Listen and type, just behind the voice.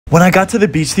When I got to the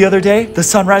beach the other day, the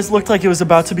sunrise looked like it was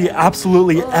about to be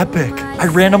absolutely epic. I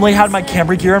randomly had my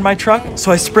camera gear in my truck, so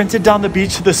I sprinted down the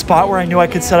beach to the spot where I knew I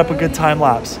could set up a good time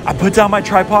lapse. I put down my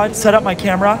tripod, set up my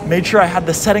camera, made sure I had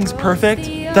the settings perfect.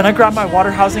 Then I grabbed my water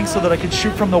housing so that I could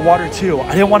shoot from the water too.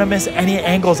 I didn't want to miss any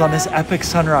angles on this epic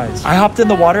sunrise. I hopped in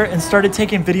the water and started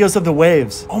taking videos of the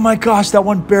waves. Oh my gosh, that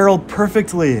one barreled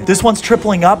perfectly. This one's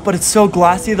tripling up, but it's so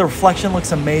glassy, the reflection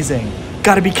looks amazing.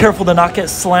 Gotta be careful to not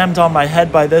get slammed on my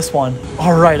head by this one.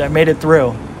 All right, I made it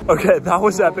through. Okay, that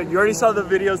was epic. You already saw the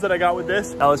videos that I got with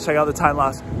this. Now let's check out the time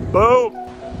lapse. Boom!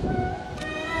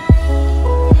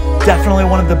 Definitely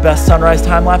one of the best sunrise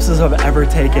time lapses I've ever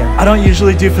taken. I don't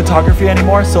usually do photography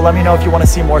anymore, so let me know if you want to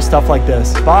see more stuff like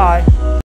this. Bye!